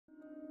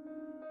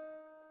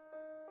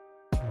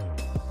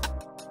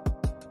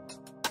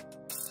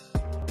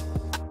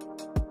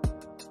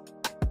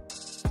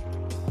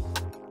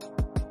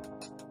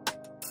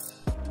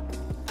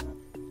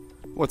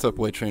What's up,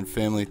 Weight Train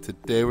family?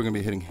 Today we're going to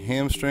be hitting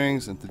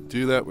hamstrings, and to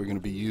do that we're going to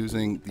be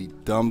using the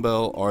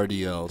dumbbell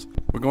RDLs.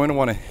 We're going to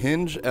want to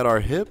hinge at our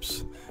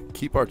hips,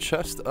 keep our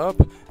chest up,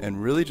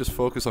 and really just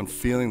focus on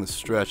feeling the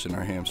stretch in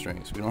our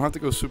hamstrings. We don't have to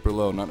go super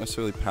low, not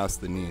necessarily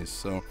past the knees.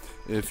 So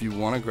if you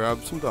want to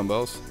grab some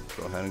dumbbells,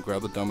 go ahead and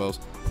grab the dumbbells,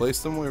 place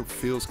them where it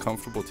feels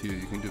comfortable to you.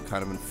 You can do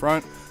kind of in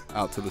front,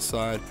 out to the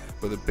side,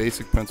 but the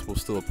basic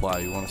principles still apply.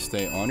 You want to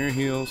stay on your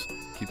heels,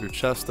 keep your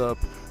chest up,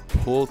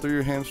 pull through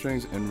your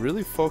hamstrings, and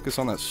really focus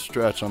on that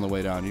stretch on the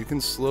way down. You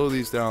can slow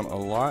these down a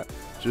lot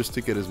just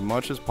to get as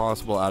much as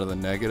possible out of the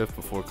negative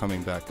before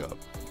coming back up.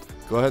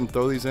 Go ahead and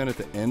throw these in at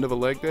the end of a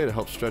leg day to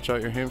help stretch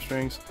out your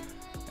hamstrings,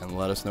 and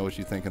let us know what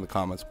you think in the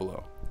comments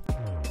below.